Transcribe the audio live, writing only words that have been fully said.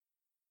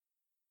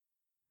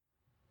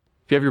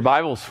If you have your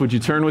Bibles, would you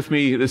turn with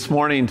me this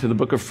morning to the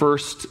book of 1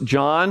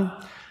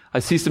 John? I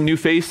see some new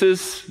faces,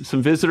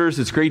 some visitors.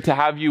 It's great to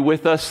have you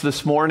with us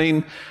this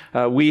morning.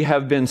 We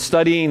have been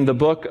studying the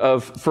book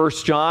of 1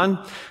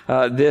 John,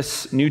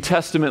 this New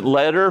Testament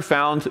letter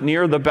found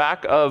near the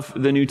back of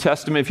the New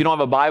Testament. If you don't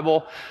have a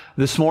Bible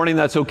this morning,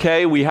 that's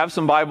okay. We have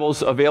some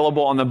Bibles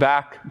available on the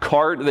back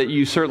cart that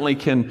you certainly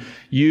can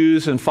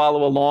use and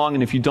follow along.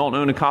 And if you don't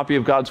own a copy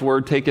of God's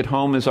Word, take it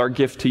home as our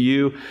gift to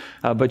you.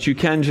 But you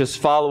can just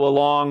follow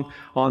along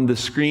on the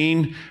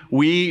screen.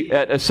 We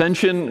at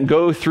Ascension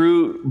go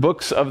through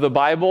books of the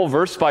Bible,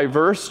 verse by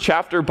verse,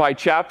 chapter by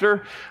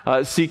chapter,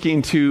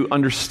 seeking to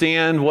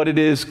understand what it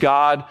is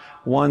God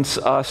wants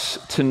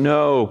us to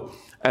know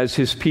as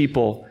His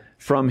people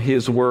from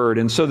His Word.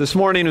 And so this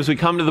morning, as we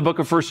come to the book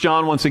of 1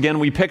 John, once again,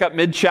 we pick up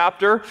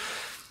mid-chapter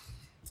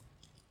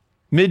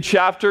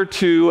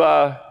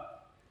to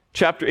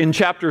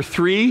chapter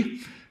 3,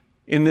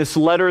 in this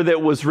letter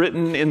that was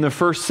written in the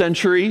first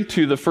century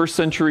to the first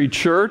century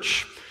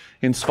church,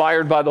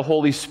 inspired by the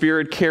Holy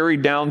Spirit,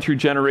 carried down through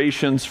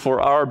generations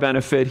for our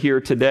benefit here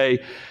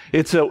today.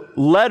 It's a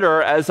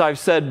letter, as I've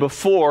said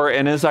before,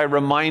 and as I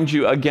remind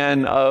you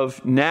again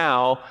of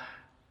now,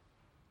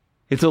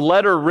 it's a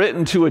letter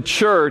written to a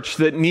church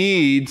that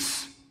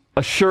needs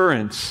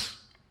assurance,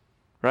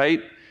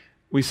 right?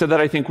 We said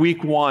that, I think,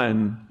 week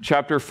 1,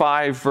 chapter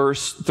 5,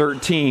 verse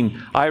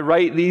 13. I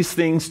write these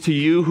things to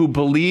you who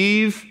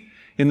believe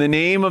in the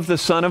name of the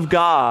Son of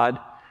God,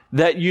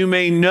 that you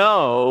may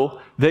know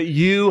that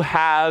you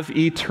have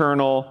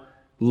eternal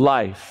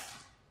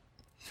life.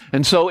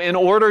 And so in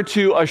order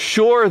to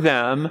assure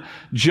them,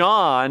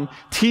 John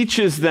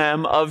teaches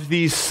them of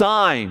these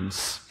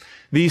signs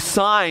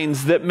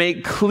that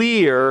make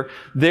clear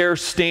their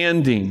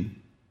standing.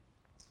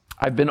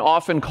 I've been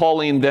often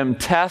calling them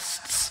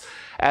tests,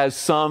 as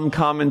some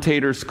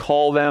commentators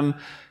call them.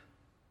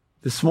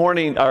 This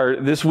morning, or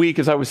this week,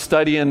 as I was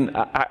studying,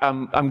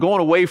 I'm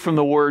going away from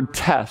the word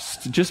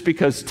test, just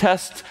because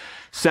test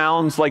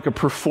sounds like a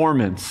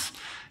performance.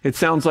 It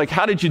sounds like,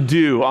 how did you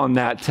do on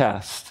that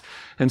test?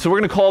 And so we're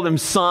going to call them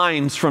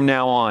signs from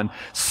now on.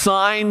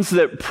 Signs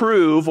that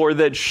prove or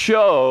that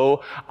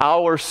show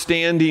our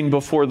standing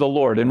before the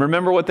Lord. And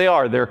remember what they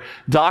are. They're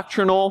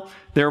doctrinal,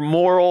 they're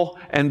moral,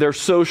 and they're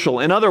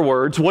social. In other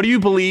words, what do you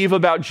believe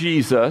about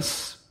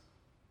Jesus?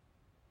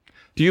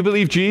 Do you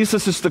believe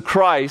Jesus is the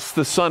Christ,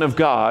 the Son of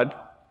God?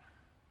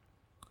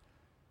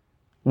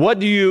 What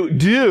do you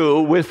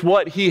do with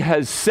what He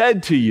has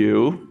said to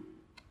you,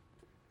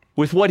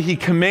 with what He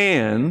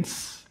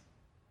commands?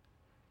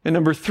 And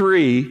number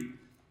 3,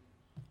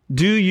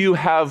 do you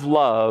have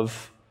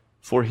love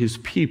for His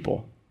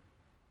people?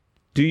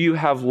 Do you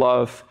have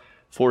love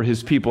for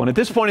His people? And at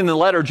this point in the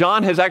letter,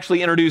 John has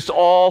actually introduced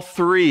all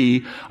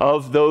 3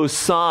 of those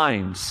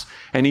signs.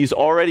 And he's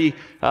already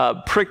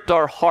pricked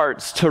our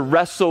hearts to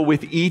wrestle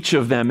with each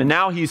of them. And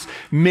now he's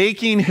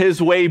making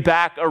his way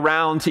back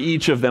around to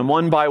each of them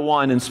one by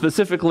one. And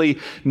specifically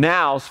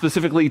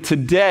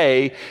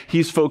today,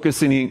 he's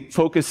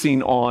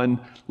focusing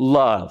on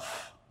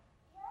love.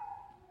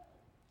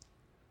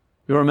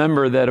 You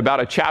remember that about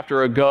a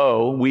chapter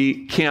ago,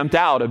 we camped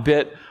out a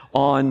bit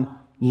on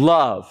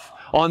love,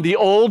 on the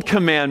old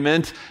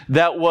commandment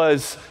that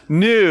was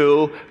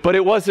new, but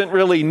it wasn't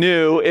really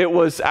new. It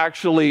was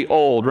actually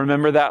old.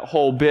 Remember that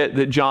whole bit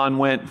that John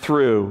went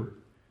through.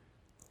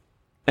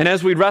 And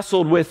as we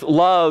wrestled with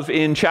love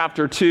in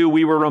chapter 2,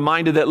 we were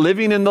reminded that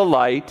living in the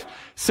light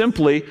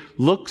simply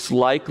looks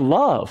like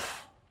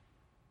love.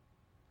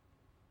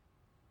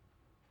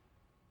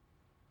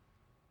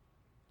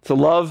 It's a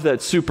love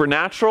that's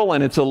supernatural,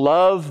 and it's a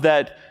love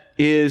that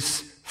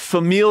is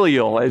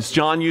familial, as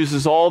John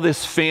uses all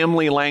this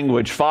family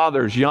language,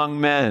 fathers, young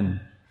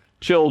men,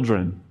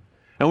 children.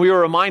 And we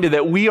are reminded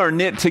that we are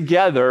knit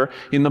together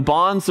in the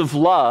bonds of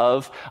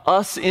love,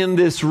 us in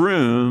this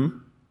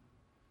room,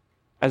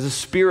 as a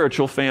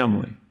spiritual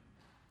family,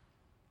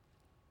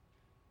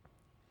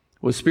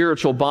 with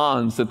spiritual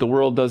bonds that the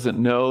world doesn't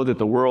know, that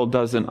the world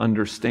doesn't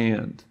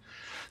understand.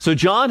 So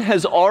John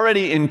has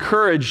already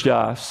encouraged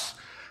us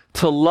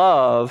to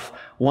love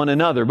one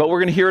another. But we're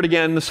going to hear it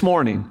again this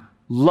morning.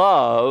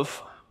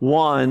 Love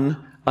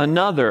one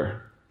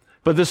another.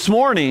 But this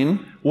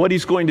morning, what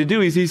he's going to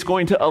do is he's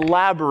going to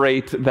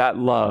elaborate that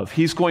love.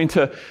 He's going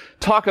to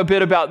talk a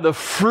bit about the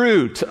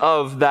fruit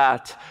of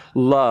that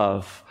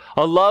love.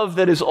 A love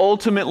that is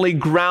ultimately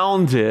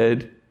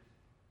grounded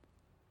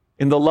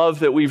in the love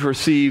that we've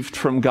received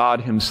from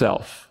God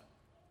Himself.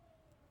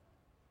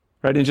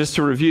 Right? And just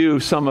to review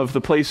some of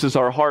the places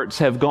our hearts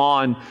have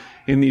gone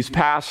in these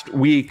past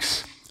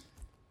weeks.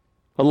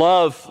 A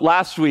love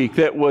last week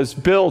that was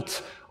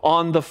built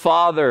on the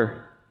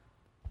Father.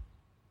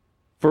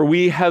 For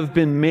we have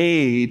been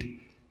made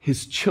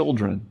His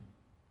children.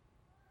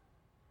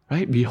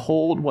 Right?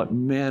 Behold what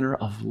manner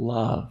of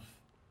love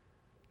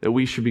that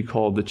we should be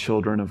called the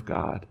children of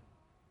God.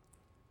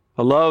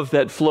 A love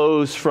that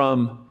flows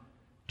from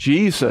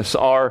Jesus,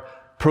 our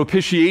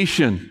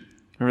propitiation.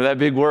 Remember that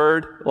big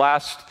word?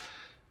 Last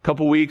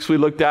couple weeks we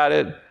looked at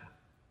it.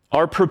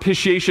 our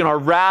propitiation, our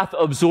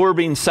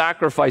wrath-absorbing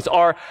sacrifice,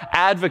 our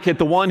advocate,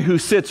 the one who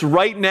sits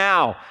right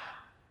now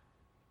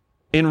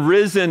in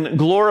risen,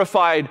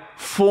 glorified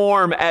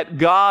form at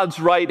God's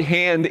right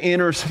hand,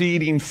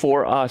 interceding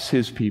for us,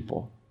 his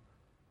people.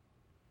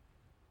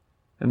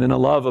 And then a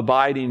love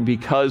abiding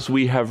because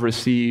we have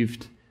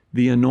received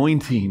the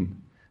anointing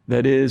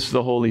that is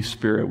the Holy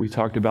Spirit. We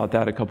talked about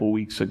that a couple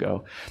weeks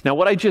ago. Now,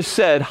 what I just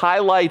said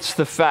highlights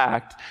the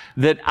fact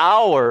that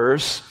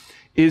ours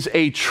is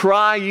a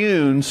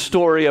triune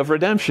story of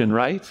redemption,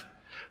 right?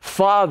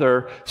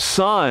 Father,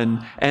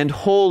 Son, and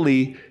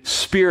Holy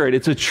Spirit.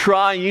 It's a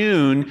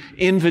triune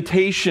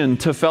invitation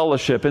to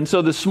fellowship. And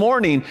so this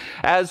morning,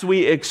 as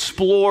we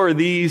explore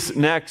these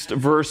next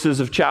verses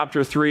of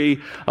chapter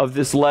 3 of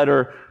this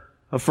letter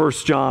of 1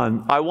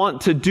 John, I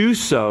want to do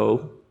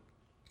so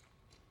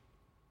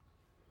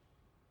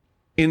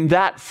in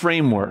that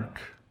framework.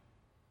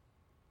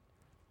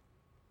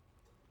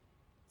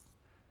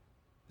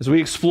 As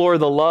we explore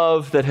the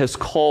love that has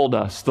called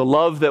us, the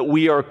love that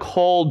we are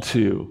called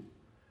to,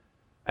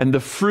 and the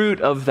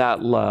fruit of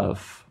that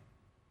love,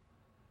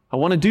 I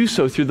want to do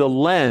so through the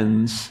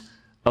lens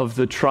of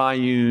the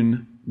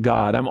triune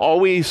God. I'm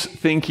always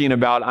thinking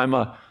about, I'm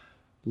a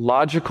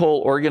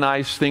logical,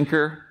 organized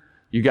thinker.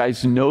 You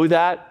guys know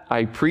that.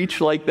 I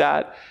preach like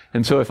that.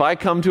 And so if I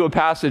come to a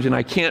passage and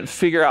I can't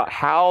figure out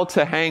how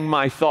to hang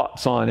my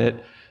thoughts on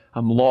it,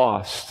 I'm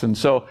lost. And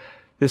so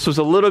this was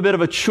a little bit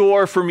of a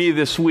chore for me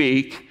this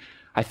week.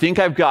 I think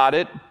I've got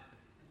it.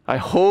 I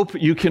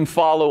hope you can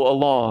follow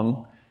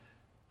along.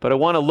 But I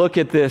want to look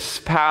at this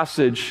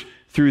passage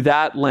through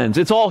that lens.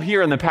 It's all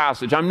here in the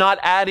passage. I'm not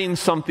adding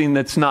something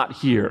that's not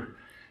here.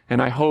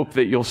 And I hope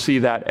that you'll see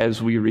that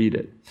as we read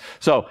it.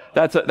 So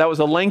that was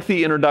a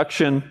lengthy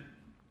introduction.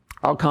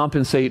 I'll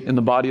compensate in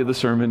the body of the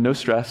sermon, no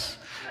stress.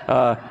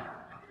 1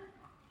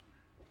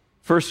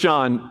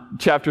 John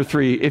chapter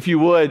 3, if you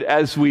would,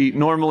 as we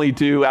normally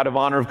do out of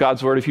honor of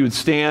God's word, if you would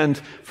stand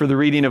for the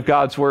reading of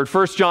God's word.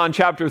 1 John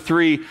chapter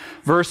 3,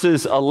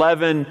 verses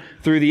 11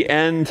 through the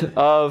end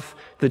of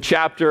the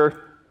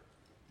chapter.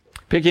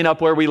 Picking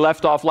up where we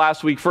left off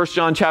last week, 1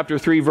 John chapter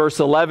 3, verse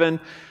 11.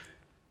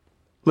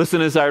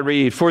 Listen as I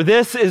read. For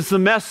this is the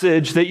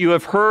message that you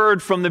have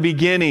heard from the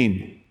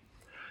beginning,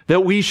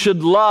 that we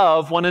should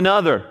love one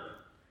another.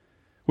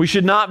 We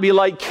should not be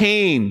like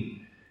Cain,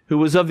 who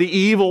was of the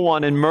evil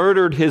one and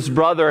murdered his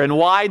brother. And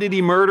why did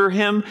he murder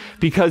him?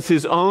 Because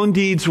his own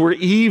deeds were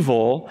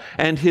evil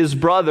and his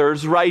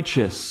brother's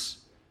righteous.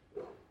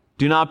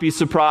 Do not be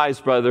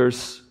surprised,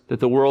 brothers, that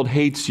the world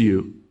hates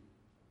you.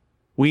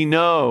 We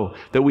know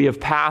that we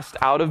have passed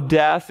out of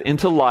death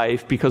into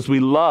life because we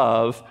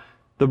love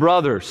the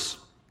brothers.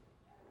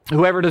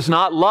 Whoever does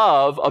not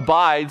love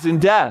abides in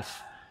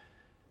death.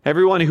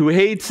 Everyone who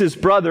hates his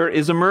brother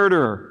is a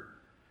murderer.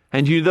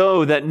 And you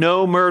know that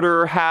no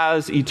murderer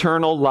has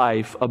eternal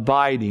life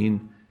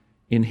abiding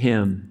in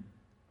him.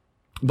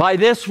 By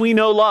this we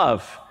know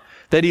love,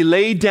 that he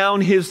laid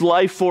down his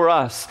life for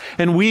us,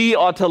 and we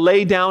ought to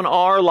lay down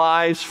our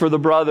lives for the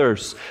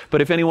brothers.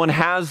 But if anyone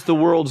has the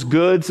world's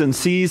goods and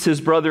sees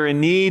his brother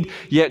in need,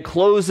 yet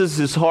closes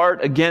his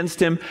heart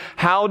against him,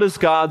 how does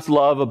God's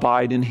love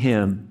abide in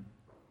him?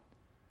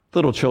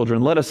 Little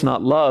children, let us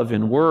not love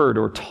in word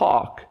or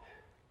talk,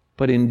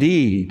 but in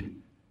deed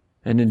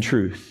and in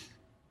truth.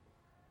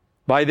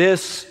 By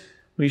this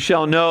we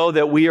shall know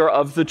that we are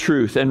of the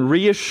truth and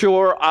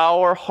reassure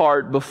our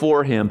heart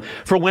before him.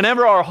 For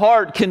whenever our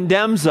heart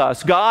condemns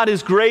us, God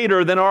is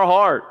greater than our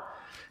heart,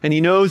 and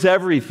he knows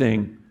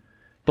everything.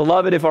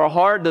 Beloved, if our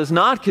heart does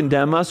not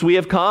condemn us, we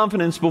have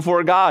confidence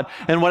before God.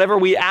 And whatever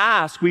we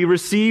ask, we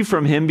receive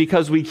from him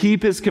because we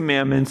keep his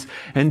commandments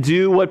and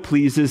do what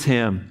pleases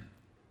him.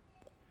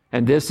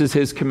 And this is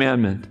his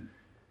commandment,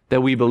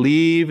 that we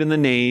believe in the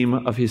name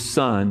of his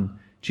Son,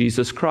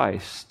 Jesus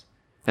Christ.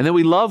 And that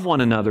we love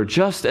one another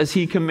just as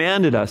he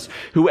commanded us.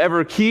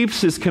 Whoever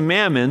keeps his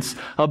commandments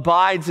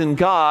abides in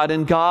God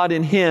and God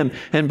in him.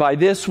 And by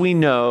this we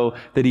know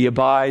that he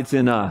abides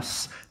in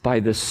us, by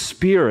the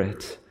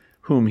Spirit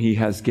whom he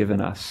has given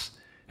us.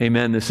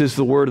 Amen. This is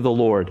the word of the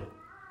Lord.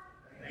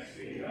 Thanks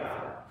be to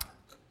God.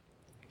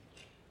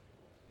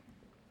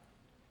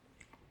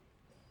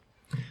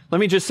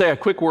 Let me just say a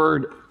quick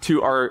word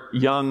to our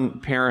young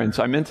parents.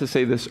 I meant to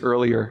say this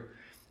earlier.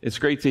 It's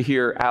great to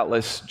hear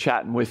Atlas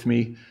chatting with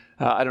me.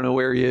 I don't know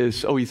where he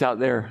is. Oh, he's out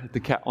there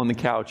at on the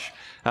couch.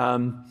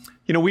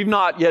 We've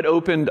not yet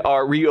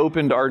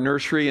reopened our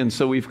nursery, and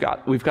so we've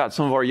got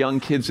some of our young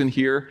kids in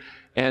here.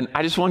 And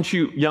I just want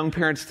you young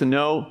parents to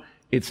know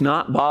it's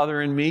not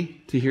bothering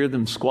me to hear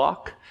them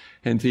squawk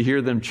and to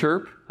hear them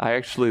chirp. I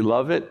actually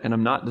love it, and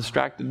I'm not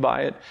distracted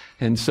by it.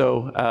 And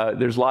so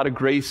there's a lot of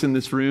grace in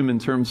this room in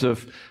terms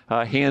of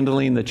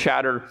handling the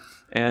chatter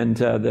and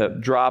the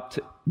dropped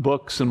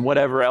books and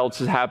whatever else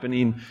is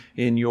happening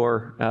in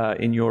your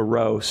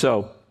row.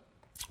 So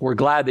we're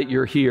glad that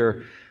you're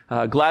here.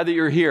 Glad that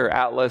you're here,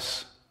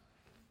 Atlas.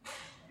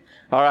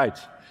 All right.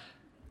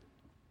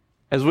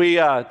 As we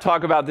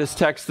talk about this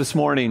text this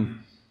morning,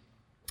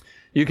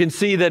 You can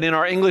see that in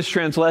our English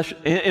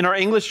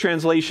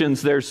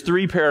translations, there's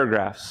 3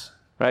 paragraphs,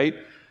 right?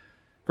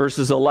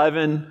 Verses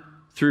 11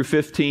 through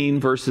 15,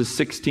 verses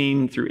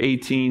 16 through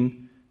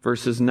 18,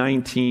 verses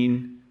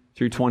 19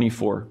 through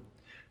 24.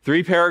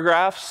 3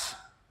 paragraphs,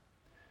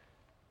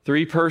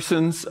 3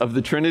 persons of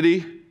the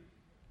Trinity,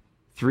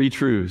 3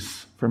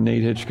 truths from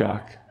Nate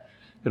Hitchcock.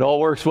 It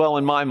all works well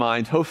in my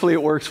mind. Hopefully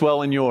it works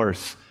well in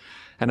yours.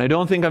 And I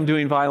don't think I'm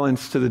doing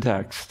violence to the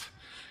text.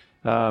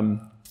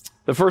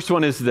 The first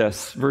one is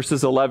this,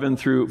 verses 11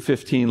 through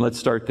 15. Let's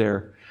start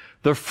there.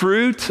 The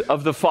fruit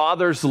of the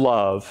Father's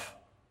love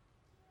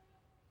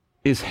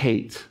is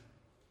hate.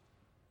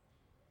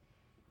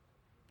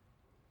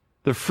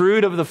 The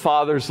fruit of the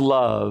Father's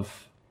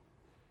love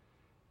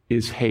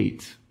is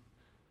hate.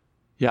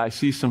 Yeah, I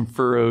see some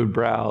furrowed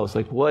brows.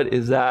 Like, what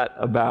is that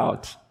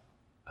about?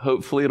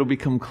 Hopefully it'll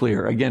become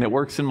clear. Again, it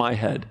works in my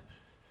head.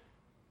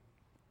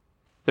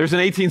 There's an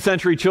 18th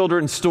century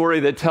children's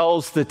story that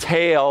tells the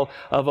tale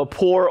of a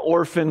poor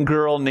orphan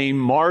girl named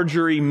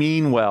Marjorie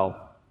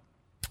Meanwell.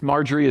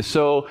 Marjorie is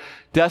so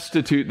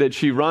destitute that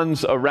she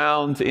runs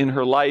around in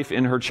her life,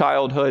 in her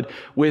childhood,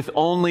 with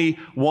only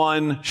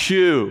one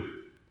shoe.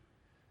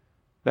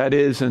 That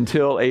is,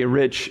 until a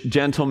rich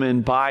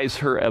gentleman buys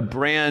her a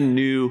brand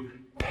new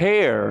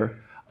pair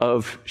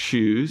of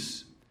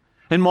shoes.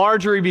 And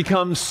Marjorie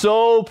becomes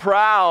so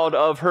proud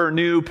of her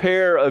new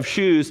pair of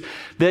shoes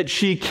that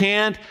she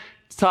can't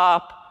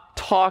stop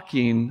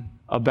talking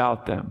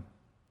about them.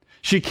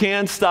 She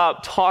can't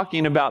stop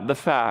talking about the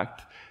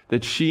fact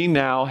that she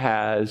now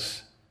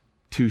has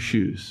 2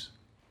 shoes.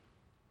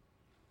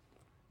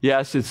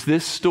 Yes, it's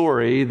this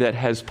story that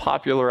has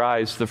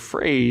popularized the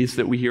phrase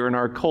that we hear in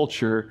our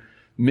culture,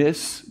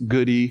 Miss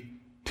Goody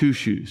Two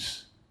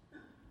Shoes.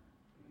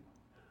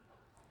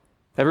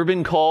 Ever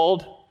been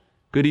called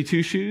Goody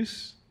Two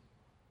Shoes?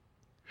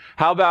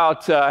 How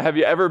about, have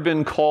you ever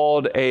been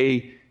called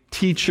a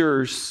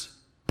teacher's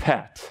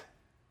pet?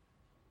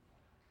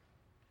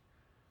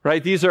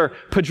 Right? These are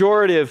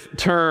pejorative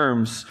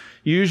terms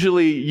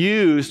usually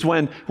used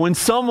when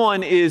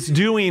someone is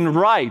doing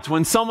right,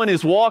 when someone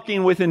is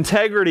walking with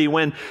integrity,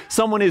 when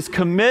someone is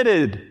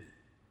committed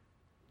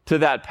to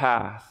that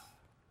path.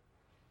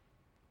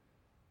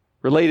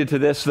 Related to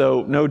this,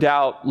 though, no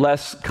doubt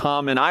less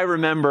common. I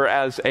remember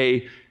as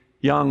a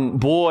young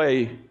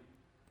boy,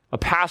 a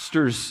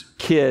pastor's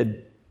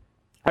kid,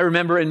 I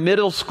remember in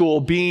middle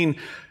school being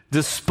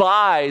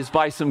despised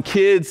by some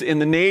kids in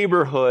the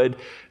neighborhood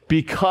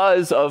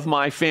because of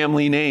my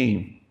family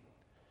name,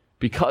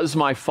 because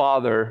my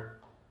father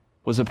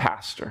was a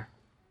pastor.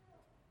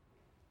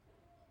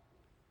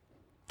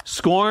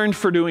 Scorned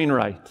for doing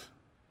right,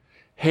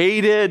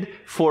 hated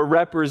for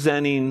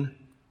representing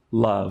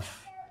love.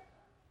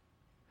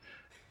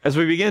 As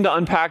we begin to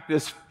unpack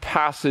this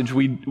passage,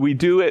 we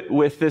do it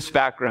with this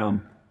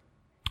background.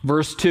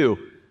 Verse 2,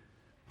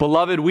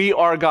 beloved, we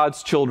are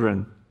God's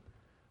children.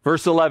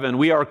 Verse 11,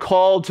 we are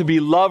called to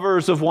be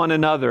lovers of one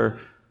another.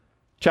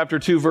 Chapter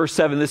 2, verse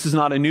 7, this is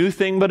not a new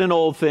thing, but an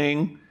old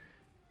thing.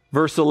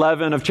 Verse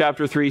 11 of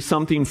chapter 3,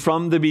 something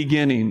from the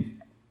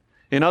beginning.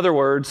 In other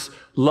words,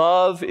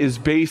 love is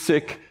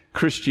basic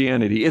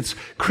Christianity. It's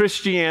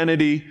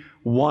Christianity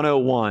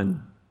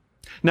 101.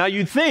 Now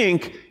you'd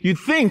think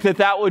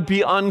that would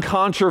be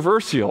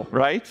uncontroversial,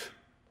 right?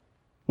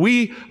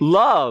 We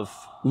love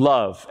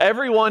love.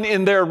 Everyone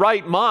in their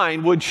right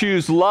mind would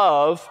choose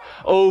love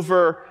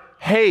over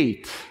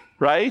hate,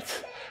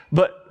 right?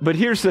 But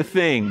here's the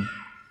thing.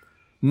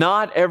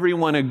 Not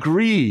everyone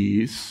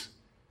agrees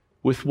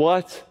with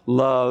what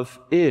love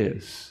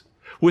is,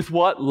 with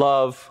what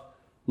love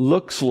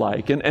looks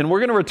like. And we're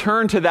going to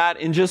return to that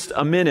in just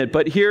a minute.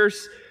 But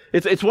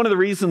it's one of the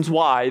reasons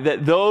why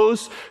that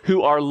those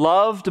who are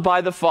loved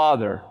by the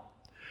Father,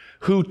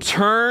 who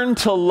turn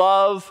to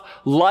love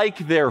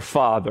like their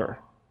Father,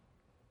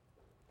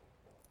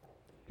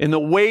 in the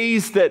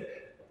ways that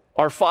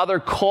our Father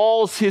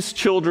calls His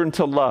children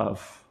to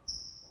love,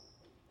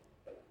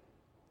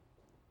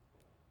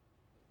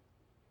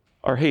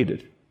 are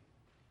hated.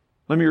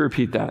 Let me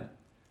repeat that.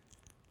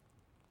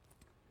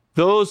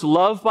 Those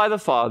loved by the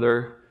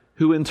Father,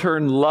 who in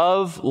turn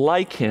love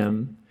like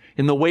Him,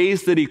 in the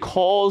ways that He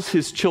calls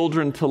His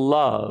children to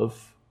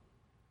love,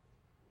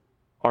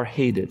 are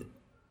hated.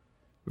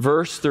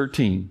 Verse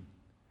 13.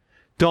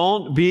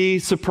 Don't be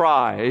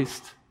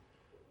surprised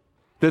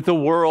that the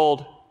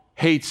world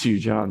hates you,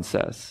 John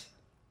says.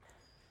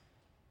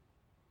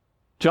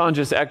 John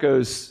just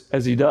echoes,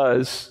 as he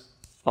does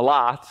a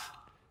lot,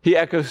 he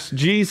echoes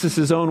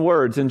Jesus' own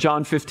words in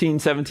John 15,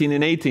 17,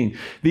 and 18.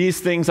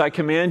 These things I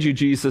command you,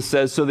 Jesus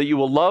says, so that you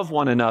will love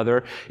one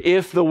another.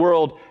 If the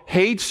world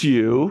hates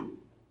you,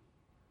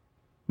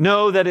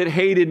 know that it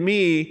hated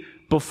me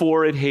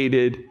before it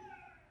hated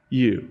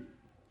you.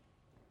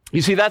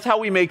 You see, that's how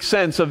we make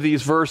sense of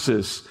these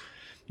verses.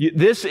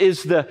 This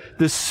is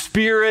the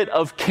spirit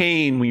of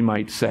Cain, we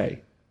might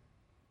say.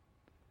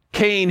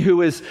 Cain,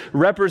 who is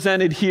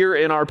represented here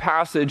in our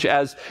passage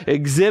as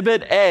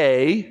Exhibit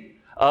A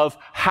of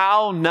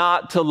how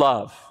not to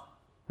love,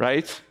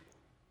 right?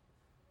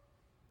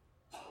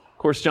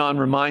 course, John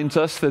reminds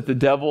us that the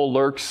devil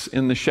lurks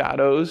in the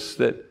shadows,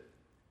 that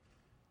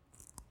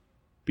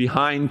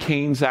behind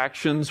Cain's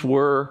actions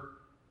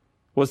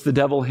was the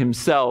devil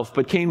himself,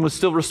 but Cain was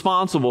still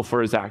responsible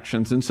for his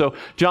actions. And so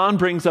John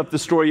brings up the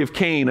story of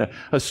Cain,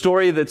 a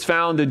story that's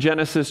found in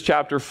Genesis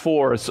chapter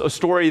 4, a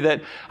story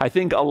that I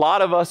think a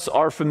lot of us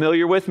are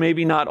familiar with,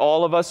 maybe not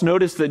all of us.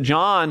 Notice that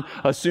John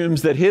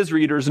assumes that his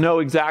readers know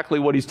exactly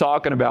what he's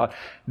talking about.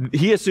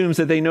 He assumes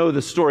that they know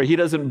the story. He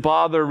doesn't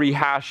bother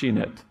rehashing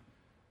it.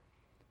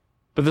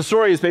 But the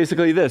story is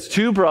basically this.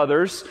 Two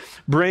brothers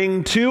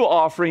bring two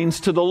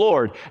offerings to the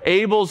Lord.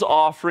 Abel's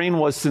offering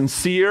was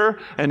sincere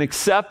and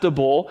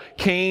acceptable.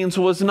 Cain's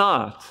was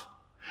not.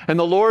 And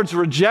the Lord's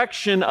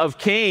rejection of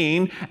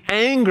Cain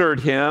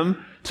angered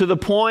him to the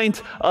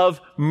point of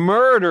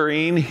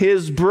murdering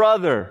his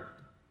brother.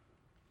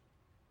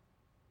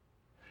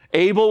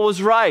 Abel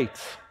was right.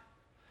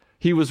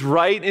 He was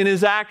right in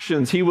his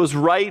actions. He was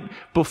right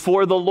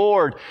before the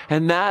Lord.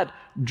 And that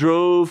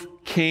drove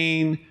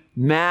Cain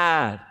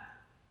mad.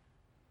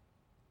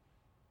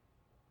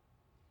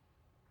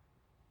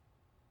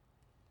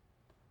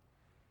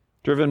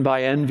 Driven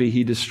by envy,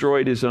 he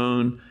destroyed his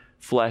own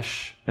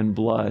flesh and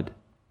blood.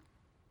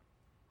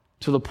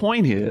 So the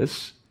point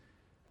is,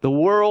 the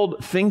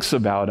world thinks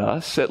about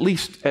us, at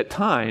least at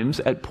times,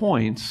 at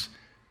points,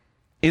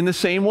 in the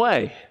same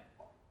way.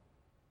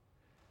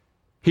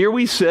 Here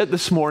we sit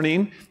this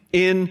morning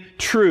in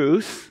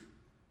truth,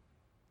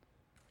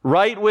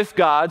 right with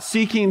God,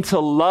 seeking to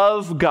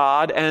love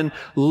God and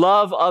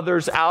love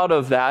others out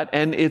of that,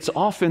 and it's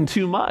often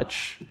too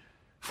much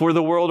for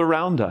the world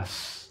around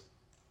us.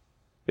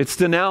 It's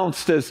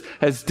denounced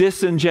as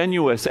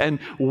disingenuous and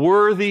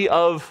worthy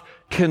of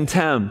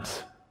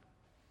contempt.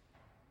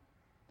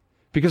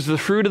 Because the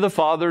fruit of the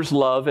Father's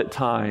love at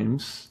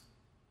times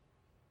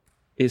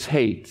is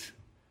hate.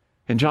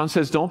 And John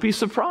says, don't be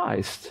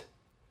surprised.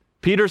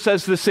 Peter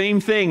says the same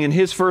thing in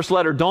his first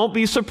letter. Don't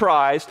be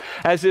surprised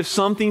as if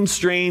something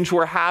strange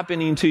were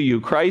happening to you.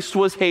 Christ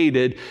was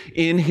hated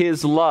in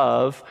his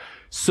love.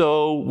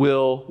 So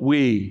will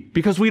we.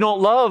 Because we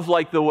don't love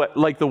like the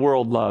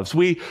world loves.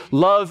 We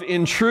love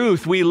in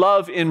truth. We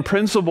love in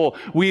principle.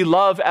 We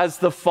love as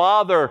the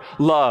Father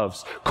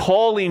loves,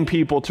 calling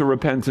people to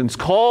repentance,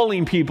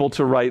 calling people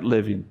to right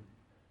living.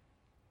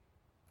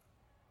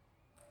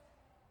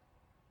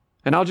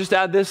 And I'll just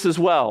add this as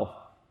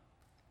well.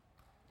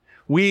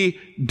 We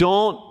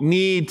don't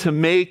need to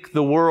make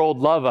the world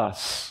love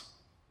us.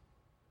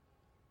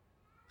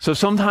 So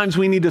sometimes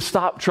we need to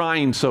stop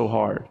trying so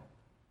hard.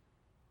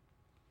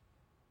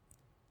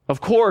 Of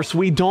course,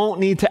 we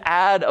don't need to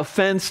add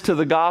offense to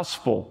the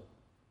gospel.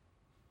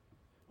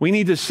 We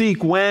need to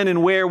seek when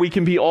and where we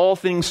can be all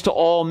things to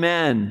all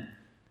men.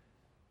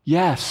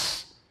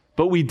 Yes,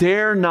 but we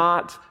dare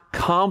not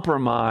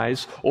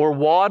compromise or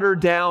water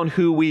down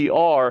who we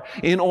are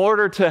in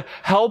order to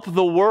help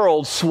the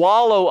world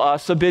swallow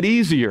us a bit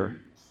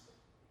easier.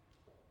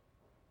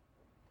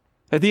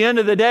 At the end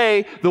of the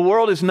day, the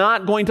world is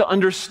not going to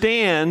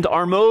understand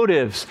our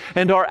motives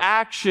and our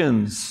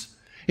actions.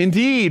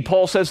 Indeed,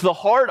 Paul says the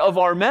heart of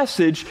our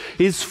message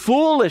is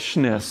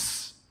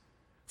foolishness.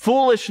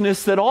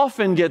 Foolishness that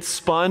often gets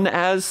spun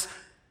as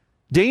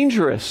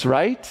dangerous,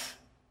 right?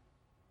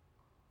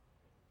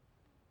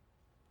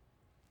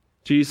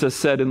 Jesus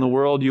said, in the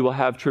world you will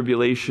have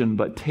tribulation,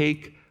 but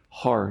take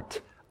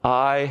heart.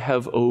 I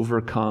have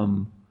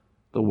overcome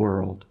the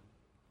world.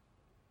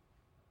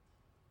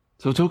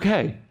 So it's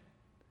okay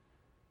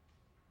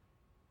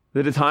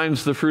that at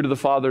times the fruit of the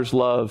Father's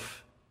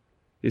love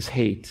is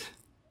hate.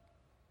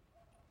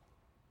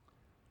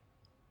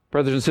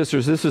 Brothers and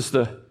sisters, this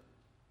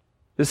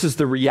is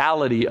the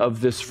reality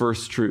of this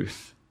first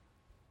truth.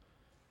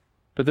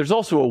 But there's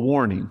also a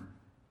warning,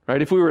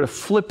 right? If we were to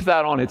flip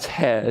that on its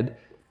head,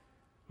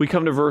 we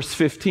come to verse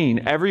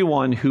 15.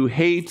 Everyone who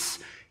hates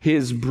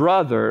his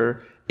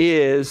brother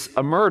is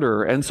a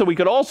murderer. And so we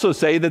could also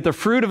say that the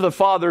fruit of the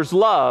Father's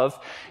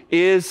love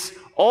is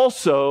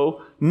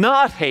also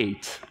not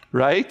hate,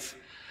 right?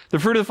 The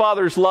fruit of the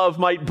Father's love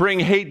might bring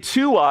hate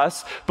to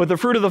us, but the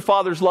fruit of the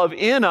Father's love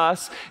in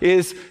us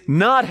is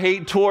not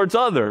hate towards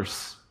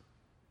others.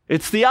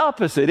 It's the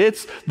opposite.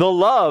 It's the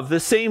love, the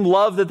same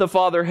love that the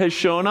Father has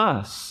shown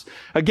us.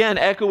 Again,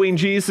 echoing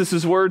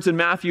Jesus' words in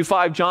Matthew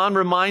 5, John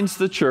reminds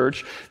the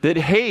church that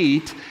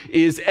hate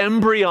is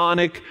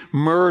embryonic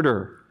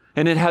murder,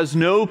 and it has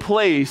no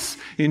place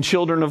in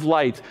children of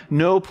light,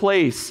 no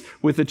place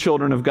with the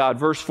children of God.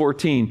 Verse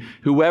 14,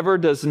 whoever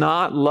does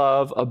not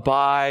love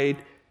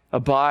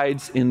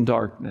abides in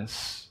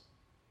darkness.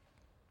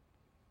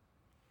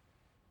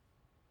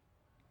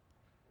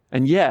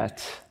 And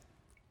yet,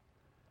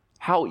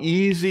 how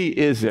easy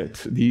is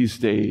it these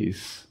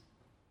days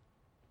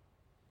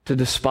to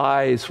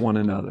despise one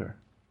another?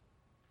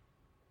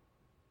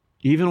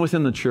 Even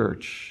within the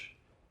church,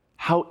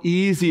 how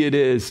easy it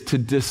is to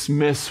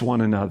dismiss one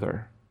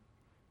another,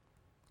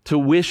 to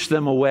wish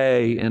them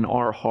away in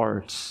our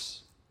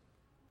hearts.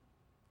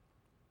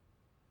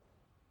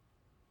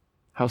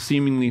 How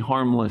seemingly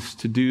harmless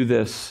to do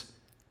this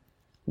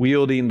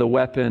wielding the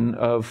weapon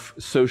of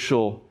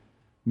social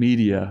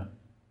media.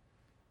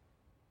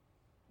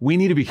 We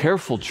need to be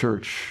careful,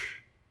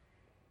 church.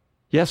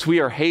 Yes, we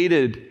are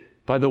hated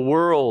by the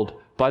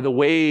world, by the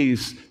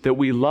ways that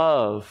we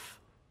love,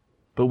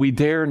 but we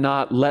dare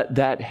not let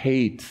that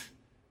hate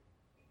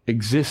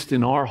exist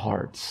in our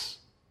hearts.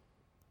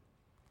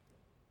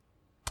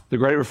 The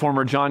great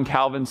reformer John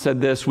Calvin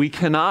said this: "We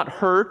cannot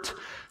hurt,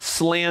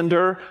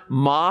 slander,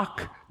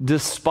 mock,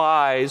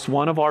 despise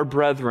one of our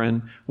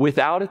brethren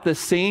without at the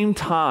same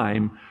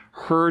time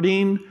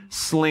hurting,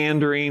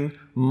 slandering,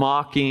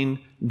 mocking,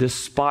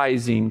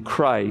 despising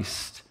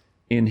Christ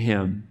in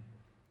him."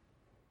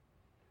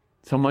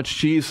 So much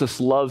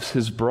Jesus loves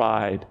his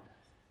bride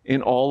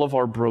in all of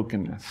our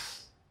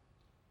brokenness.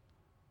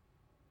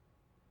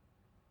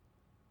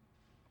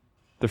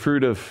 The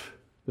fruit of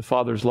the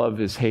Father's love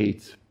is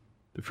hate.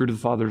 The fruit of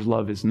the Father's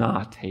love is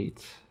not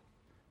hate.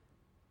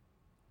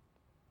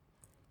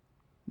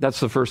 That's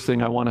the first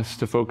thing I want us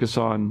to focus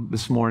on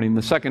this morning.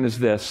 The second is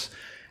this: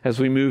 as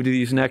we move to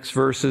these next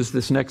verses,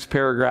 this next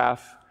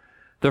paragraph,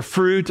 the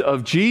fruit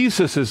of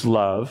Jesus'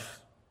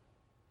 love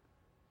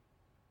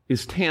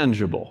is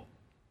tangible.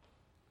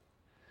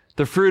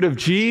 The fruit of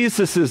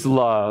Jesus'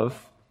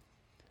 love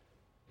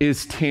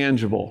is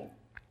tangible.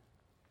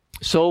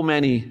 So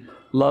many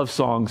love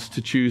songs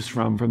to choose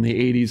from the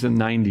 80s and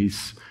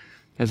 90s.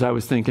 As I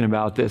was thinking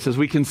about this, as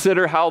we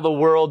consider how the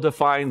world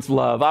defines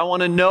love, I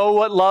want to know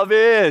what love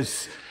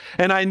is,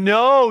 and I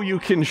know you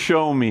can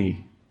show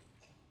me.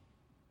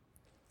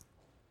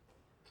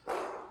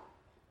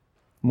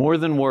 More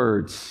than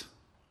words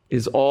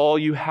is all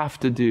you have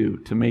to do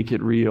to make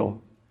it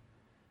real.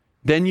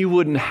 Then you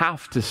wouldn't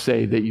have to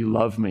say that you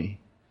love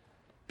me,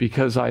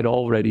 because I'd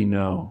already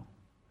know.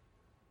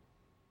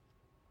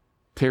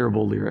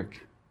 Terrible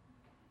lyric.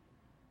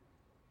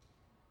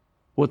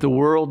 What the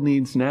world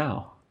needs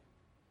now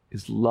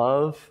is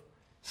love,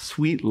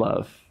 sweet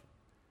love.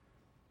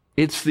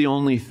 It's the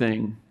only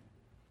thing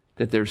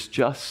that there's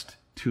just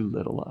too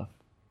little of.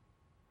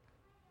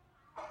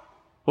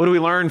 What do we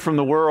learn from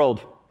the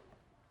world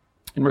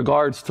in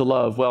regards to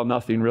love? Well,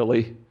 nothing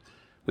really.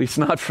 At least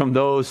not from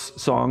those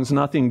songs.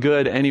 Nothing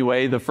good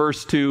anyway. The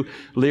first two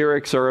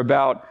lyrics are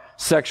about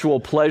sexual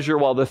pleasure,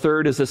 while the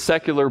third is a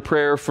secular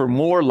prayer for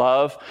more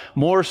love,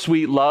 more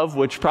sweet love,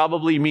 which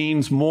probably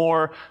means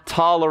more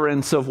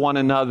tolerance of one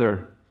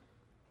another.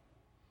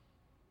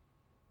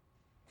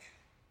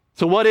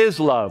 So what is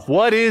love?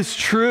 What is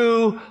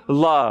true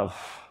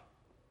love?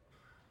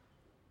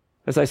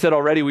 As I said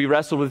already, we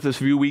wrestled with this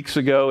a few weeks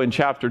ago in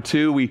chapter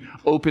 2. We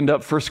opened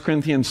up 1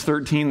 Corinthians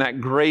 13, that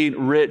great,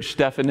 rich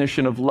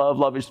definition of love.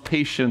 Love is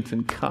patient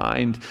and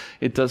kind.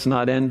 It does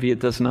not envy. It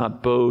does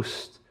not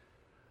boast.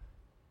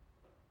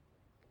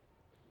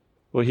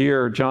 Well,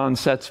 here John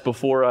sets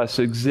before us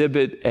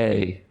Exhibit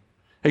A.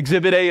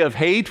 Exhibit A of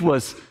hate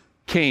was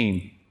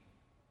Cain.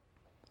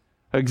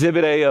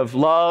 Exhibit A of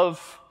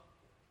love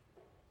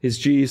is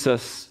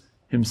Jesus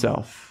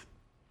himself.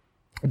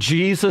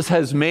 Jesus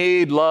has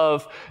made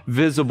love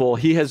visible.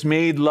 He has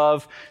made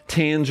love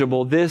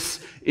tangible. This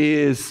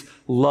is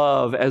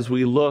love as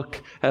we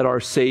look at our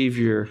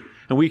Savior.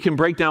 And we can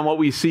break down what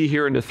we see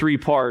here into three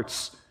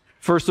parts.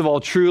 First of all,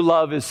 true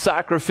love is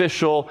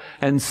sacrificial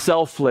and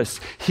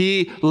selfless.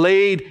 He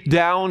laid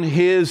down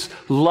his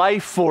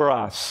life for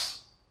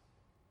us.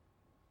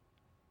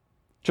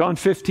 John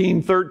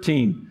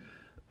 15:13,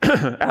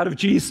 out of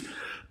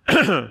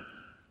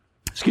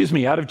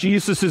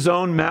Jesus'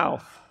 own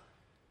mouth.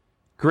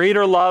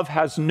 Greater love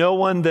has no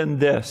one than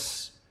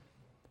this,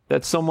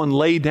 that someone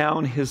lay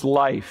down his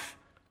life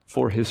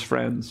for his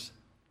friends.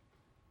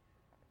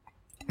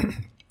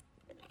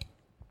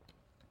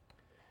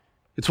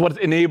 It's what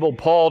enabled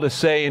Paul to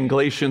say in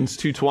Galatians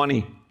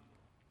 2:20,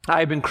 I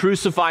have been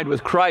crucified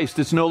with Christ.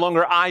 It's no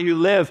longer I who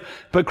live,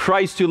 but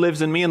Christ who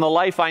lives in me. And the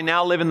life I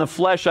now live in the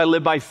flesh, I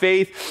live by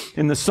faith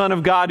in the Son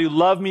of God who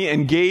loved me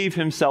and gave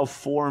himself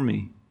for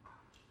me.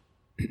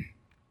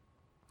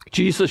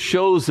 Jesus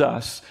shows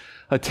us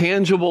a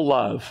tangible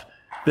love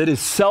that is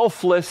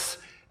selfless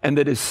and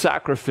that is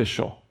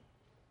sacrificial.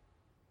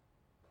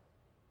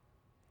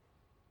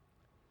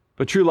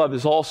 But true love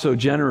is also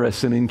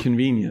generous and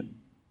inconvenient.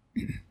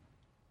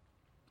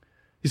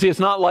 You see, it's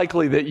not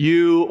likely that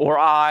you or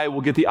I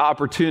will get the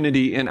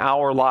opportunity in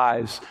our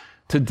lives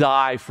to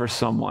die for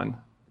someone.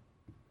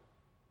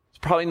 It's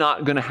probably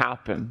not going to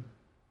happen.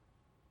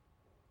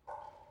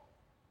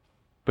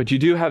 But you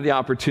do have the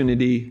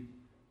opportunity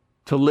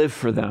to live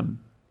for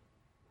them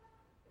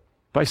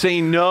by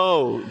saying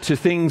no to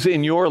things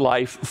in your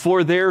life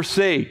for their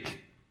sake,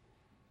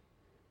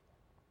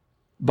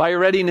 by a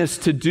readiness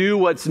to do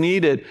what's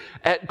needed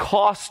at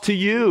cost to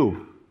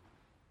you.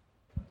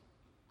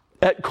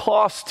 At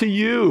cost to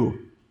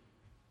you.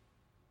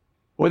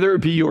 Whether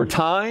it be your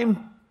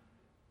time,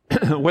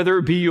 whether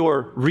it be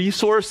your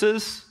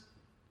resources,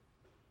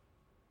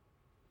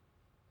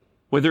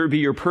 whether it be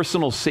your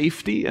personal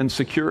safety and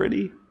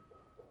security.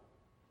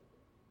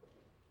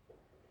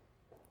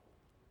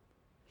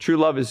 True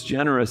love is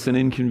generous and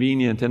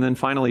inconvenient. And then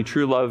finally,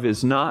 true love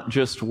is not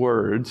just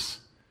words,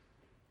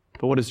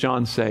 But what does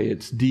John say?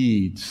 It's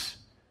deeds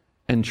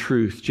and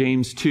truth.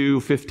 James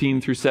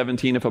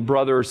 2:15-17. If a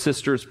brother or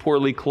sister is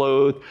poorly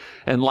clothed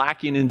and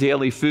lacking in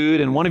daily food,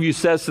 and one of you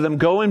says to them,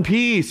 "Go in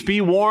peace,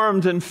 be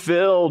warmed and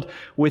filled,"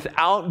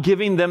 without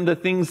giving them the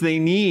things they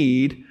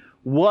need,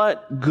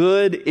 what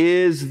good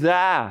is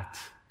that?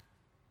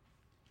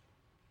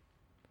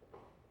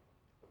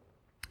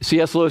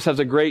 C.S. Lewis has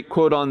a great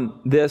quote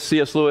on this.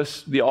 C.S.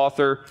 Lewis, the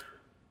author,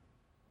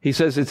 he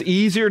says, "It's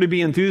easier to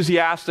be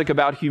enthusiastic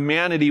about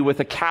humanity with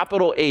a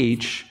capital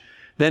H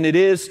than it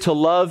is to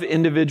love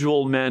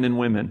individual men and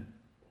women."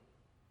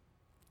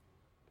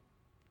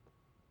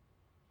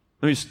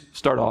 Let me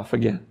start off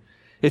again.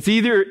 It's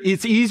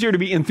easier to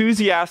be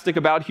enthusiastic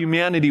about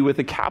humanity with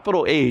a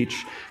capital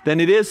H than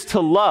it is to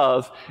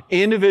love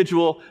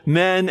individual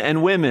men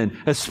and women,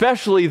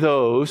 especially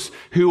those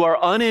who are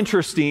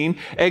uninteresting,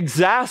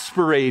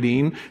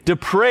 exasperating,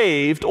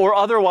 depraved, or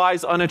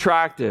otherwise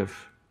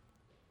unattractive.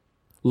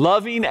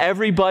 Loving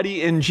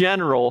everybody in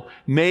general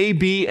may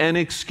be an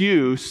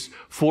excuse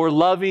for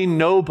loving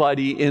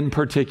nobody in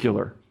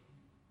particular.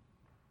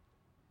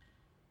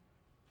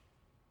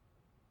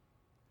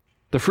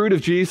 The fruit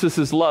of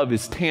Jesus' love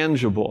is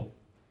tangible.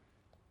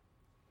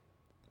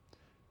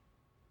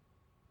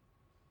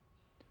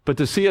 But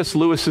do C.S.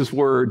 Lewis's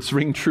words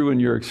ring true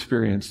in your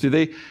experience? Do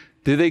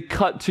they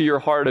cut to your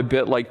heart a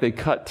bit like they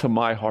cut to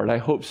my heart? I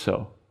hope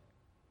so.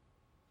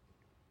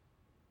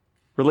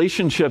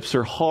 Relationships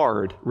are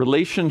hard.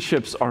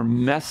 Relationships are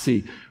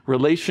messy.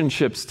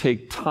 Relationships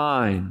take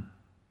time.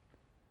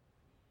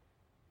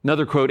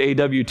 Another quote,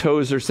 A.W.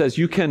 Tozer says,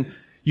 You can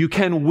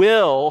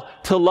will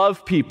to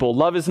love people.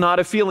 Love is not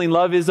a feeling.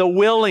 Love is a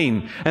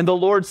willing. And the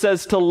Lord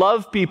says to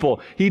love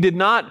people. He did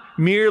not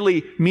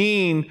merely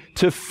mean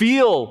to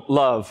feel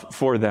love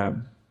for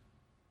them.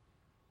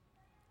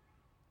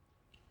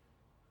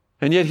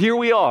 And yet here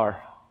we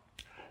are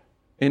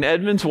in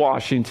Edmonds,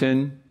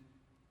 Washington,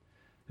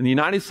 in the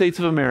United States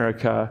of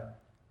America,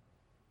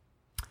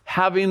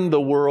 having the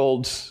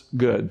world's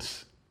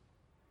goods.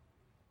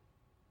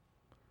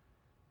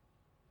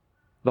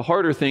 The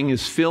harder thing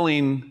is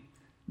filling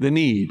the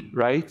need,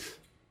 right?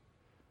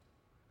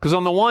 Because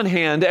on the one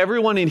hand,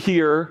 everyone in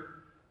here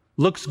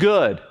looks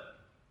good.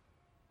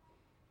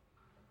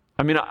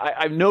 I mean,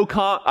 I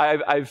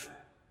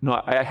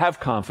have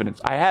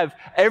confidence. I have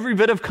every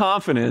bit of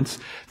confidence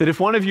that if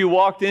one of you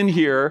walked in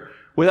here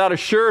without a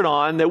shirt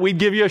on, that we'd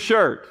give you a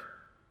shirt.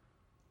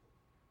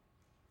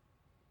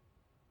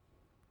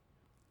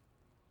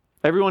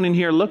 Everyone in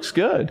here looks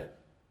good.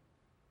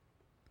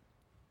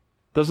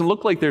 Doesn't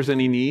look like there's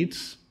any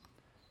needs.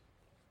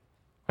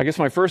 I guess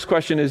my first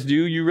question is, do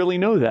you really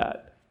know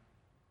that?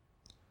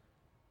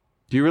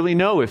 Do you really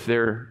know if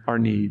there are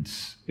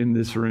needs in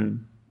this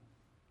room?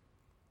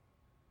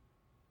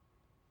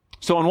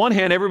 So on one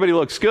hand, everybody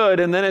looks good,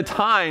 and then at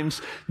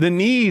times, the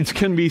needs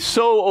can be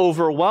so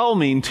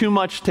overwhelming, too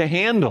much to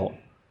handle,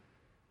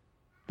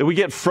 that we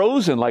get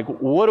frozen. Like,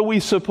 what are we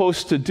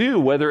supposed to do?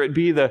 Whether it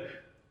be the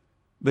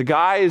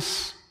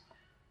guys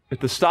at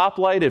the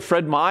stoplight at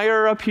Fred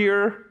Meyer up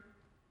here,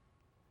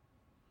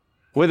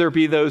 whether it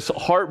be those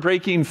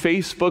heartbreaking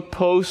Facebook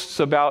posts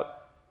about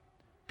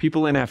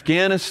people in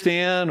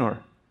Afghanistan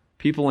or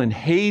people in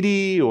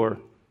Haiti or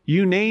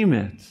you name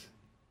it.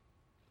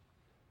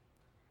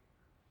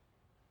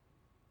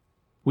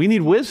 We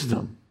need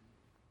wisdom.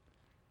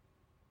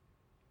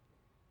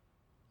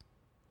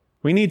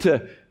 We need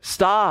to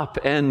stop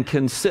and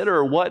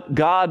consider what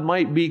God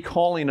might be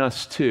calling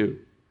us to.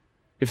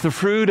 If the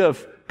fruit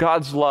of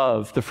God's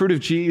love, the fruit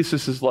of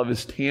Jesus' love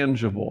is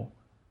tangible,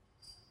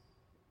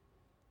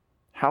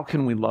 how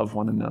can we love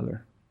one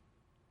another?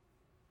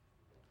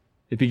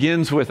 It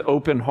begins with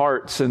open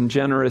hearts and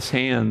generous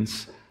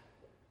hands.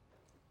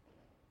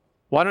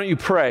 Why don't you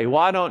pray?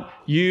 Why don't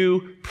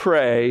you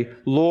pray,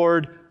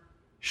 Lord,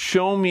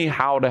 show me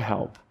how to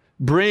help.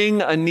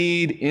 Bring a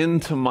need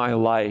into my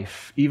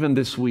life, even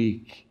this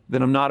week,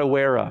 that I'm not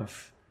aware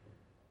of,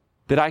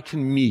 that I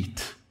can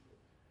meet,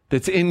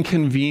 that's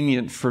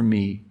inconvenient for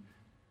me,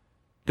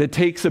 that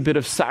takes a bit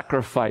of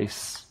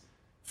sacrifice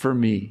for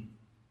me.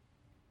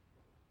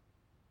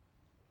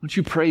 Why don't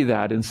you pray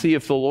that and see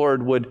if the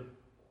Lord would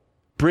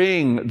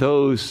bring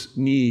those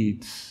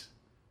needs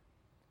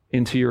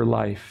into your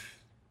life?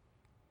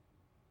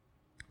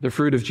 The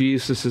fruit of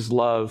Jesus'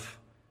 love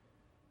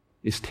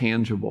is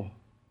tangible.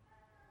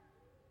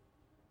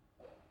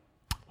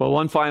 Well,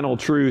 one final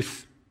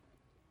truth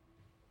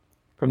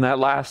from that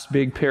last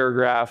big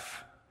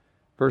paragraph,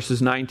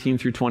 verses 19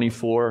 through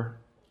 24.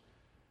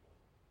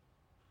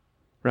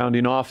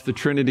 Rounding off the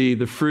Trinity,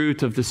 the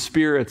fruit of the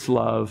Spirit's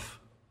love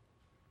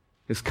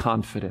is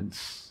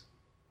confidence.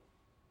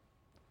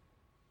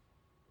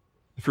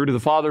 The fruit of the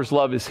Father's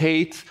love is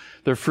hate.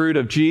 The fruit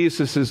of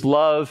Jesus'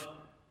 love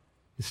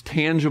is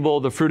tangible.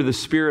 The fruit of the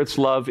Spirit's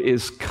love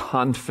is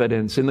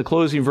confidence. In the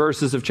closing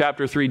verses of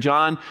chapter 3,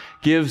 John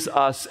gives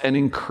us an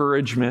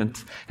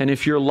encouragement. And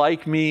if you're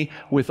like me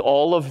with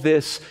all of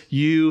this,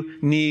 you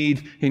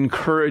need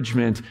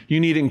encouragement.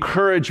 You need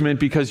encouragement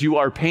because you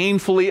are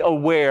painfully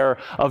aware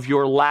of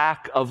your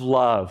lack of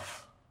love.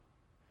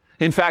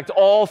 In fact,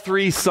 all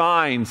three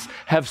signs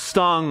have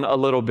stung a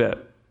little bit.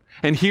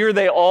 And here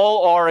they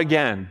all are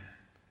again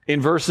in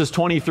verses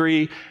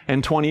 22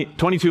 and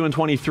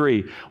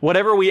 23.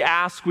 Whatever we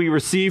ask, we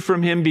receive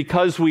from him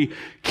because we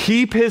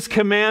keep his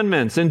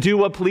commandments and do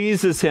what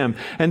pleases him.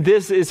 And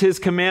this is his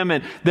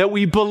commandment, that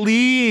we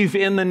believe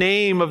in the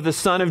name of the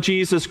Son of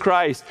Jesus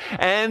Christ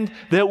and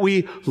that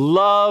we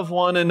love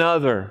one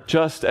another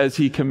just as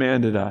he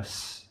commanded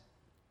us.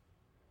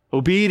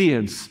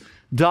 Obedience,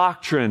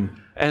 doctrine,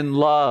 and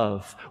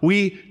love.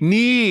 We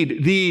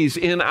need these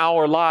in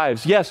our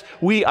lives. Yes,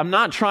 I'm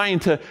not trying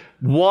to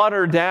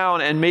water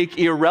down and make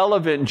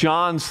irrelevant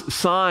John's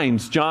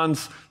signs,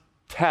 John's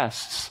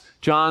tests,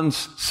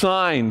 John's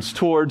signs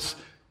towards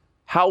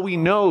how we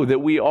know that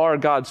we are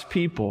God's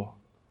people.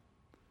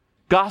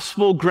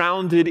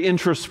 Gospel-grounded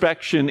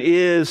introspection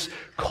is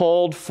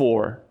called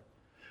for.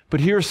 But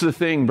here's the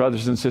thing,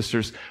 brothers and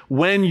sisters.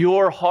 When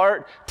your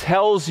heart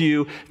tells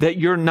you that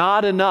you're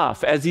not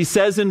enough, as he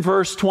says in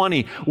verse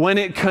 20, when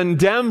it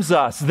condemns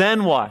us,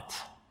 then what?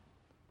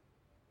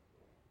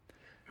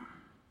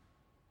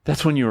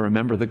 That's when you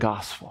remember the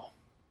gospel.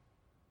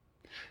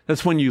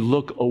 That's when you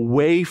look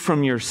away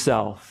from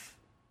yourself.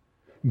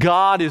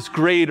 God is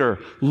greater.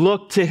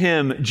 Look to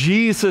him.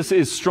 Jesus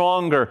is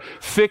stronger.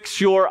 Fix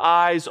your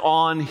eyes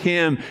on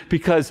him,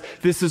 because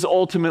this is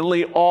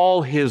ultimately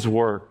all his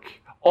work,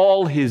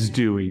 all his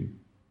doing.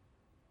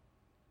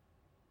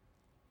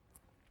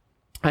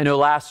 I know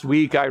last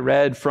week I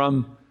read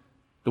from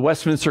the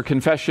Westminster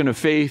Confession of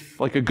Faith.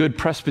 Like a good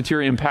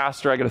Presbyterian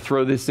pastor, I got to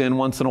throw this in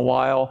once in a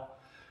while.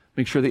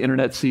 Make sure the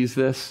internet sees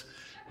this.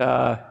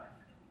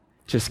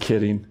 Just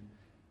kidding.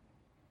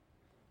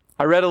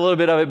 I read a little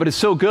bit of it, but it's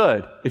so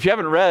good. If you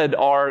haven't read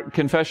our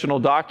confessional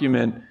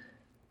document,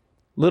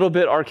 little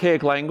bit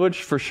archaic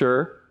language for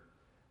sure,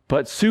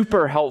 but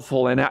super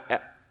helpful. And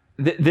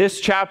this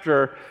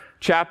chapter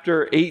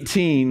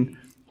 18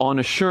 on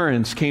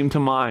assurance came to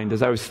mind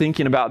as I was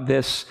thinking about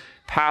this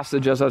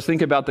passage, as I was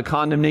thinking about the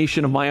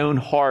condemnation of my own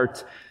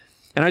heart.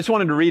 And I just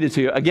wanted to read it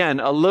to you. Again,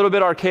 a little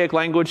bit archaic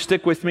language,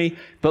 stick with me,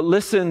 but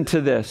listen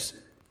to this. It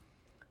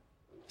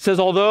says,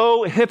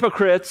 although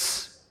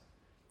hypocrites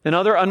and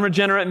other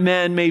unregenerate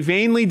men may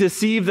vainly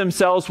deceive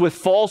themselves with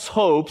false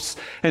hopes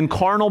and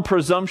carnal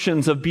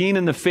presumptions of being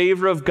in the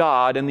favor of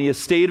God and the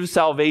estate of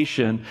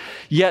salvation,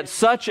 yet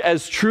such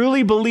as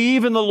truly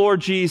believe in the Lord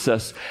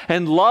Jesus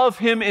and love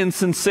him in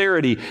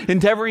sincerity,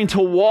 endeavoring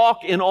to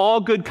walk in all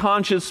good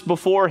conscience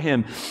before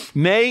him,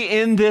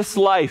 may in this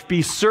life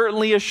be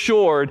certainly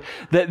assured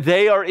that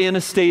they are in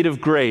a state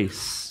of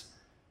grace,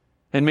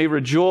 and may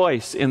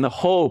rejoice in the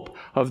hope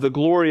of the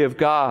glory of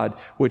God,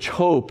 which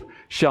hope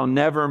shall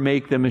never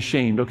make them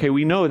ashamed. Okay,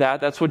 we know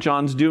that. That's what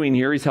John's doing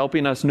here. He's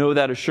helping us know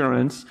that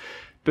assurance.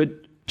 But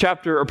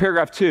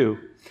paragraph 2.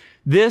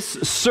 This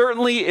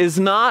certainly is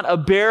not a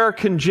bare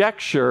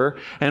conjecture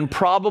and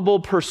probable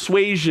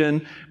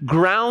persuasion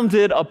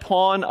grounded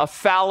upon a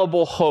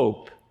fallible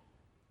hope,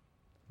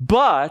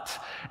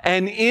 but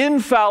an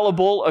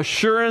infallible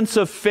assurance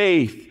of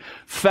faith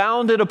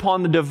founded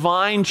upon the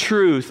divine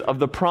truth of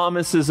the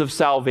promises of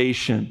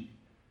salvation.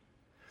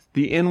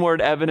 The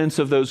inward evidence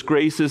of those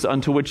graces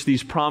unto which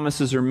these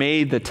promises are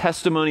made, the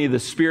testimony of the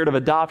Spirit of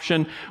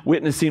adoption,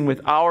 witnessing with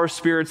our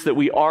spirits that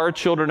we are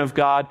children of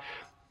God,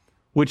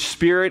 which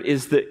Spirit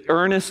is the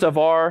earnest of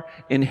our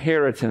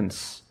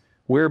inheritance,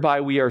 whereby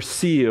we are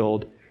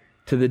sealed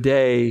to the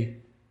day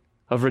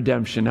of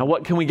redemption. Now,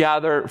 what can we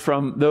gather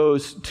from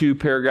those two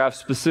paragraphs,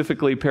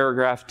 specifically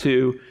paragraph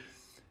 2?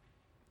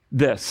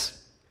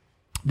 This: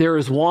 there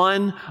is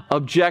one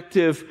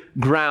objective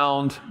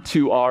ground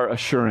to our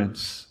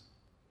assurance.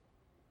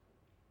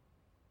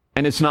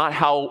 And it's not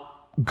how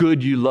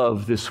good you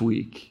love this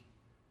week.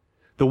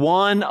 The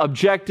one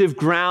objective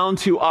ground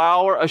to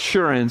our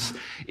assurance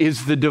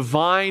is the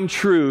divine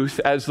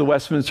truth, as the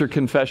Westminster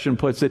Confession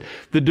puts it,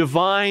 the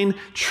divine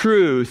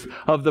truth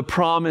of the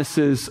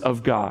promises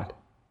of God.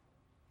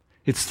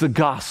 It's the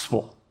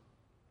gospel.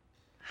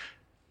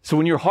 So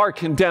when your heart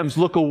condemns,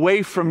 look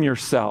away from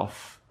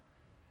yourself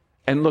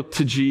and look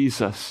to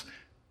Jesus.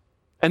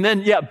 And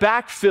then,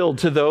 backfilled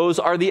to those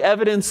are the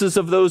evidences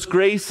of those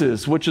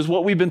graces, which is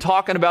what we've been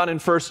talking about in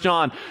 1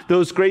 John.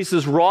 Those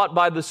graces wrought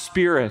by the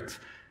Spirit.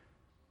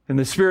 And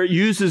the Spirit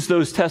uses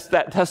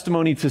that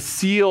testimony to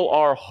seal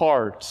our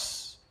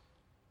hearts.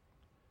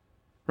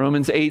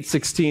 Romans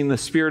 8:16, the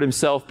Spirit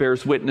himself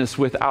bears witness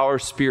with our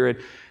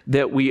spirit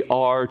that we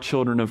are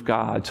children of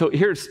God. So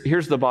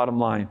here's the bottom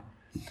line.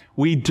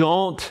 We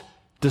don't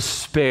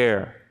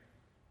despair.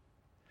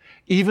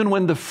 Even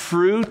when the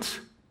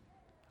fruit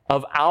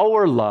of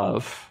our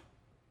love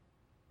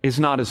is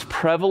not as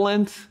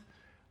prevalent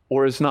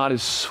or is not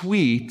as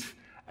sweet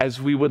as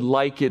we would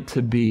like it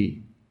to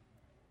be.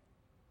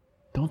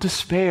 Don't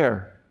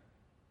despair,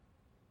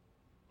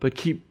 but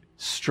keep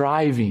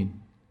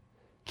striving,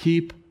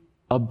 keep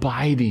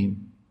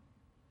abiding,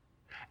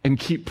 and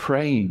keep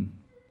praying.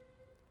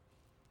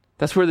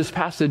 That's where this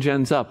passage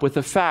ends up, with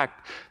the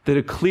fact that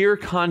a clear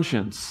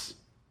conscience,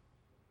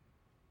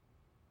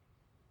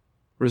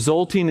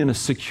 resulting in a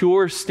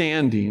secure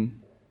standing,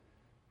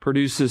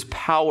 produces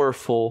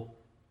powerful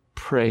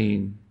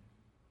praying.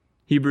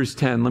 Hebrews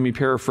 10, let me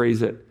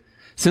paraphrase it.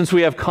 Since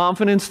we have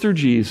confidence through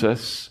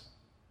Jesus,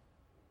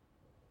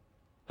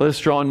 let us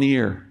draw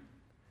near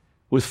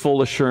with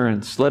full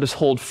assurance. Let us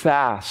hold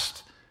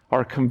fast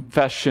our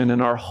confession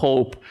and our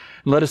hope.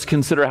 And let us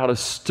consider how to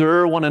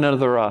stir one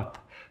another up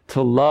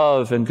to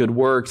love and good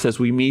works as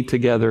we meet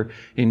together,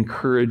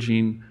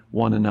 encouraging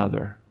one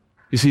another.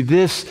 You see,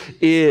 this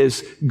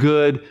is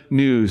good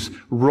news,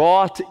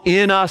 wrought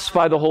in us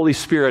by the Holy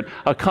Spirit,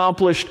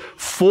 accomplished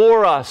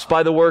for us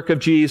by the work of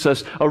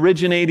Jesus,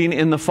 originating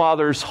in the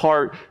Father's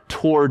heart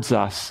towards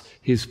us,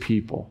 his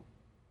people.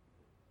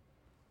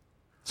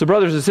 So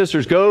brothers and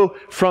sisters, go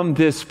from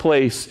this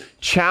place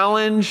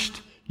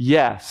challenged,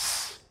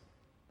 yes,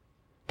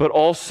 but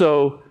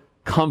also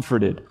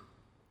comforted.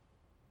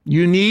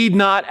 You need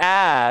not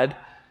add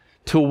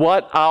to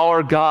what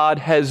our God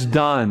has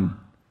done,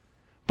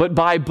 but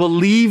by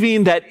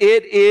believing that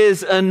it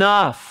is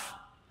enough,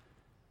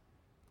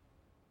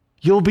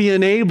 you'll be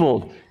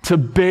enabled to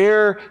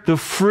bear the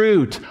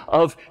fruit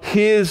of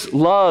his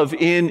love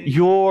in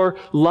your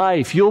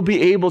life. You'll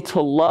be able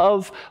to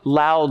love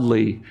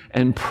loudly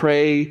and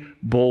pray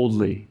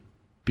boldly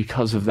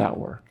because of that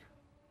work.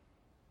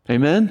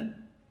 Amen?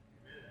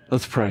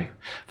 Let's pray.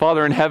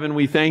 Father in heaven,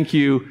 we thank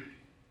you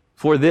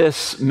for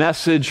this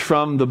message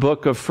from the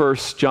book of 1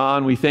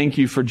 John. We thank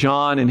you for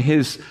John and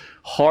his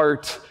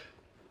heart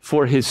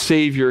for his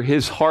Savior,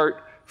 his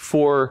heart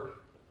for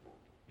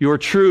your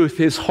truth,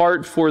 his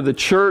heart for the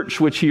church,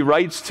 which he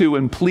writes to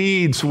and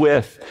pleads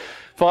with.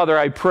 Father,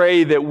 I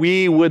pray that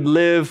we would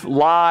live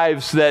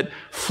lives that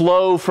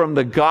flow from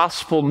the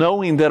gospel,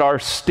 knowing that our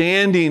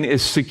standing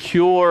is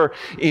secure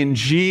in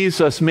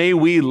Jesus. May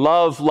we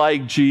love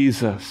like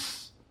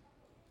Jesus.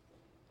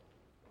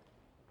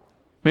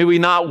 May we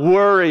not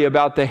worry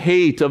about the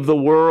hate of the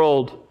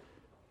world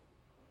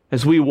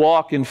as we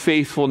walk in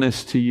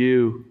faithfulness to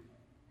you.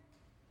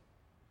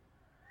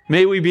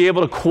 May we be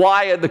able to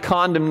quiet the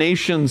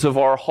condemnations of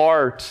our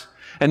heart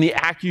and the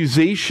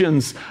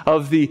accusations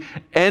of the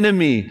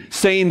enemy,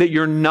 saying that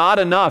you're not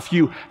enough,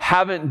 you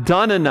haven't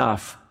done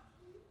enough.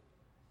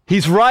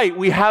 He's right,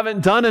 we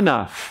haven't done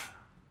enough.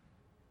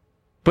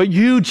 But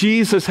you,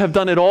 Jesus, have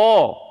done it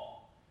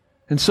all.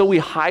 And so we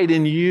hide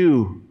in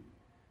you,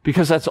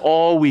 because that's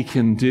all we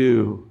can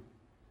do.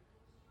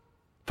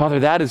 Father,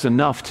 that is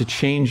enough to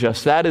change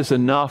us. That is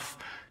enough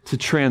to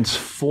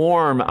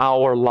transform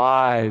our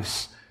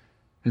lives.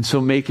 And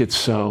so make it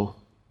so.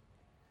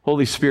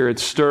 Holy Spirit,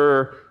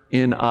 stir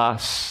in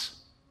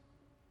us.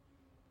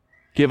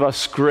 Give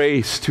us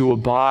grace to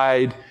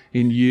abide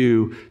in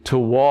you, to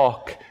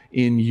walk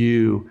in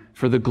you,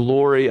 for the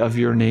glory of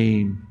your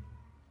name.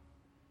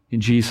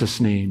 In Jesus'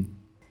 name,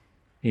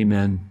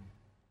 amen.